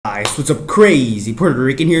guys, what's up? Crazy Puerto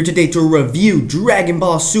Rican here today to review Dragon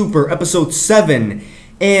Ball Super Episode 7.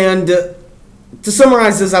 And to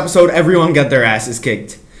summarize this episode, everyone got their asses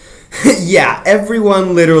kicked. Yeah,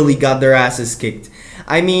 everyone literally got their asses kicked.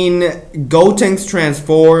 I mean, Gotenks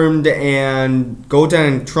transformed and Goten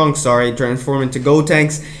and Trunks, transformed into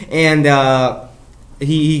Gotenks, and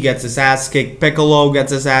he gets his ass kicked. Piccolo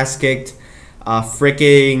gets his ass kicked.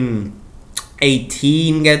 Freaking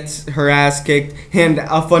 18 gets her ass kicked. And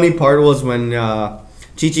a funny part was when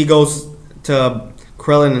Chi-Chi goes to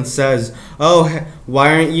Krillin and says, "Oh,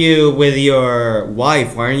 why aren't you with your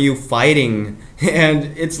wife? Why aren't you fighting?"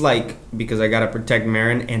 And it's like, because I gotta protect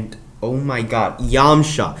Marin. And oh my god,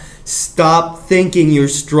 Yamcha, stop thinking you're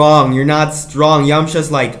strong. You're not strong.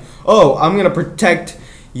 Yamcha's like, "Oh, I'm gonna protect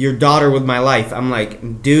your daughter with my life." I'm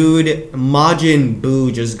like, dude, Majin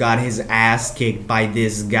Buu just got his ass kicked by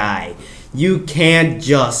this guy. You can't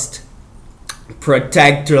just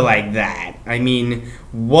protect her like that. I mean,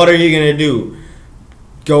 what are you gonna do?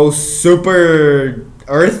 Go super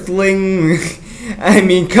earthling? I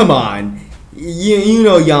mean, come on. You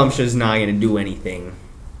know Yamcha's not gonna do anything.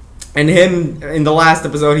 And him, in the last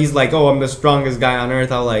episode, he's like, "Oh, I'm the strongest guy on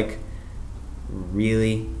earth." I'm like,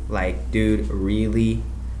 really? Like, dude, really?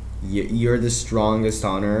 You're the strongest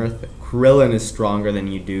on earth? Krillin is stronger than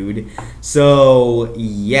you, dude. So,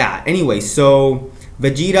 yeah. Anyway, so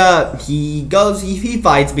Vegeta, he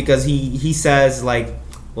fights because he says, like,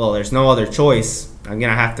 well, there's no other choice. I'm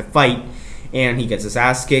gonna have to fight. And he gets his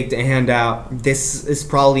ass kicked. And this is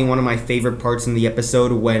probably one of my favorite parts in the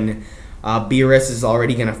episode when Beerus is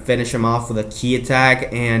already gonna finish him off with a ki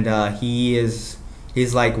attack. And he's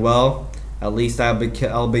like, well, at least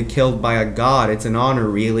I'll be killed by a god. It's an honor,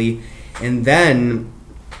 really. And then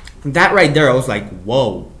that right there, I was like,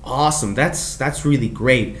 whoa, awesome. That's really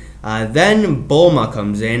great. Then Bulma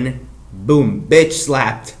comes in, boom, bitch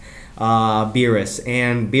slapped Beerus,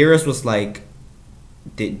 and Beerus was like,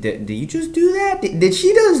 did you just do that? Did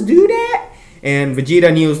she just do that? And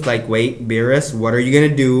Vegeta knew, was like, wait, Beerus, what are you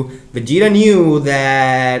gonna do? Vegeta knew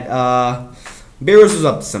that Beerus was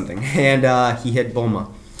up to something, and he hit Bulma.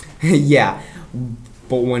 Yeah,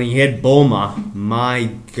 but when he hit Bulma,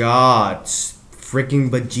 my god, freaking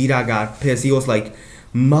Vegeta got pissed. He was like,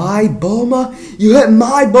 my Bulma? You hit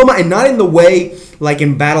my Bulma? And not in the way like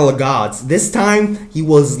in Battle of Gods. This time, he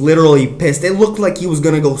was literally pissed. It looked like he was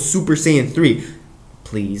gonna go Super Saiyan 3.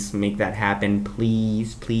 Please make that happen.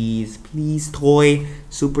 Please, please, please, toy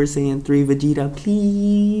Super Saiyan 3 Vegeta.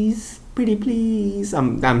 Please. Pretty please.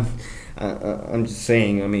 I'm just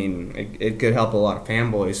saying, I mean, it could help a lot of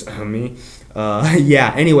fanboys.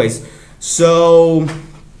 Yeah, anyways. So,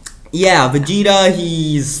 yeah, Vegeta,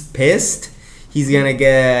 he's pissed. He's gonna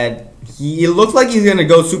get... It looks like he's gonna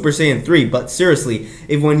go Super Saiyan 3, but seriously,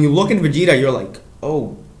 when you look at Vegeta, you're like,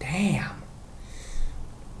 oh, damn.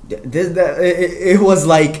 It was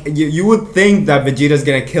like, you would think that Vegeta's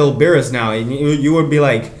gonna kill Beerus now. And you would be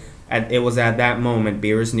like, it was at that moment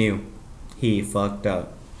Beerus knew he fucked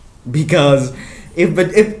up. Because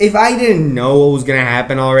if I didn't know what was gonna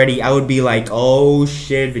happen already, I would be like, oh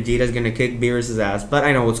shit, Vegeta's gonna kick Beerus' ass. But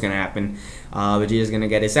I know what's gonna happen. Vegeta's gonna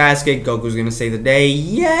get his ass kicked. Goku's gonna save the day.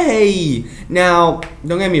 Yay! Now,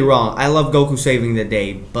 don't get me wrong, I love Goku saving the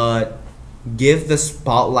day, but give the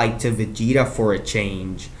spotlight to Vegeta for a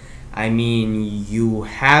change. I mean, you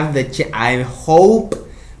have the I hope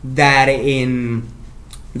that in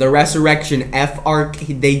the Resurrection F arc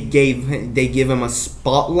they give him a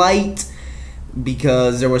spotlight,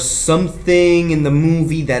 because there was something in the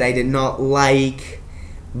movie that I did not like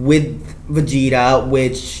with Vegeta,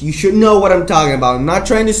 which you should know what I'm talking about. I'm not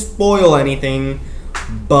trying to spoil anything,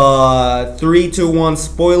 but 3, 2, 1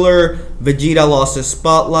 spoiler, Vegeta lost his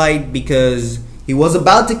spotlight because he was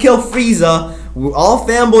about to kill Frieza. All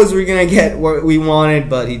fanboys were gonna get what we wanted,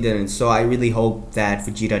 but he didn't. So I really hope that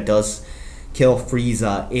Vegeta does kill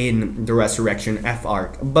Frieza in the Resurrection F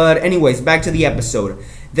arc. But anyways, back to the episode.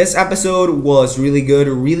 This episode was really good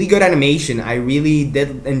animation. I really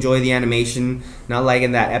did enjoy the animation, not like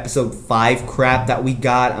in that episode 5 crap that we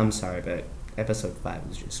got. I'm sorry, but episode 5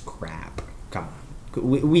 was just crap. Come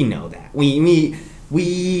on, we know that. We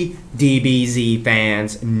DBZ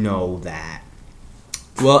fans know that.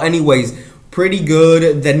 Well, anyways, pretty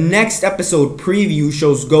good. The next episode preview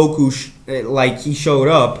shows Goku like he showed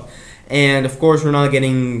up. And of course, we're not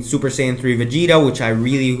getting Super Saiyan 3 Vegeta, which I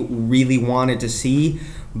really wanted to see.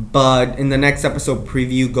 But in the next episode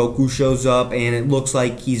preview, Goku shows up, and it looks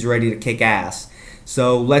like he's ready to kick ass.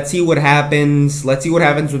 So let's see what happens. Let's see what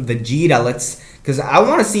happens with Vegeta. Because I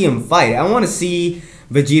want to see him fight. I want to see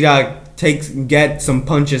Vegeta get some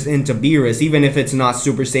punches into Beerus, even if it's not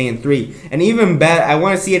Super Saiyan 3. And even better, I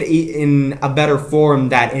want to see it in a better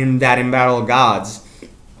form in Battle of Gods.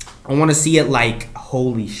 I want to see it like,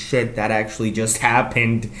 holy shit, that actually just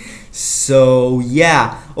happened. So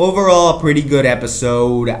yeah, overall, pretty good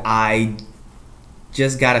episode. I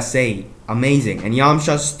just gotta say, amazing. And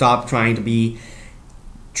Yamcha stopped trying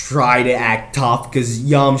to act tough, because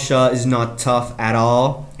Yamcha is not tough at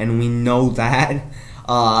all, and we know that.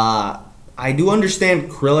 I do understand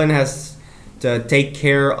Krillin has to take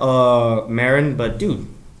care of Marin, but dude,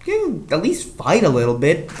 you can at least fight a little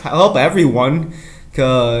bit, help everyone,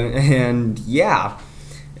 and yeah,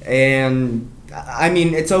 and I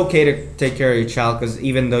mean, it's okay to take care of your child, because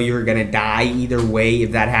even though you're gonna die either way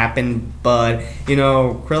if that happened, but you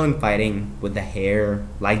know, Krillin fighting with the hair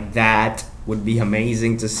like that would be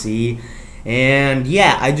amazing to see. And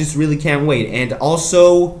yeah, I just really can't wait. And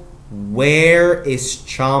also, where is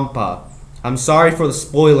Champa? I'm sorry for the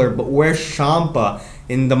spoiler, but where's Champa?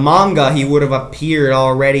 In the manga, he would have appeared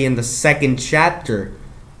already in the 2nd chapter,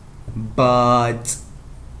 but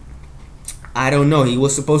I don't know. He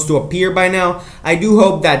was supposed to appear by now. I do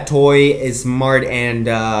hope that Toy is smart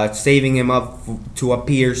and saving him up to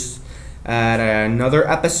appear at another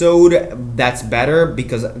episode that's better,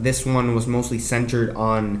 because this one was mostly centered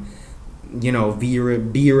on, you know,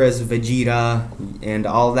 Beerus, Vegeta, and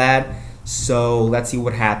all that. So let's see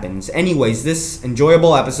what happens. Anyways, this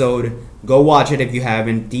enjoyable episode, go watch it if you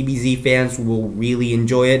haven't. DBZ fans will really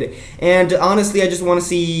enjoy it. And honestly, I just want to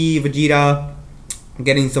see Vegeta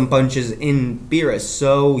getting some punches in Beerus.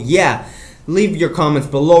 So yeah, leave your comments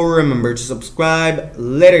below. Remember to subscribe.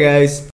 Later, guys.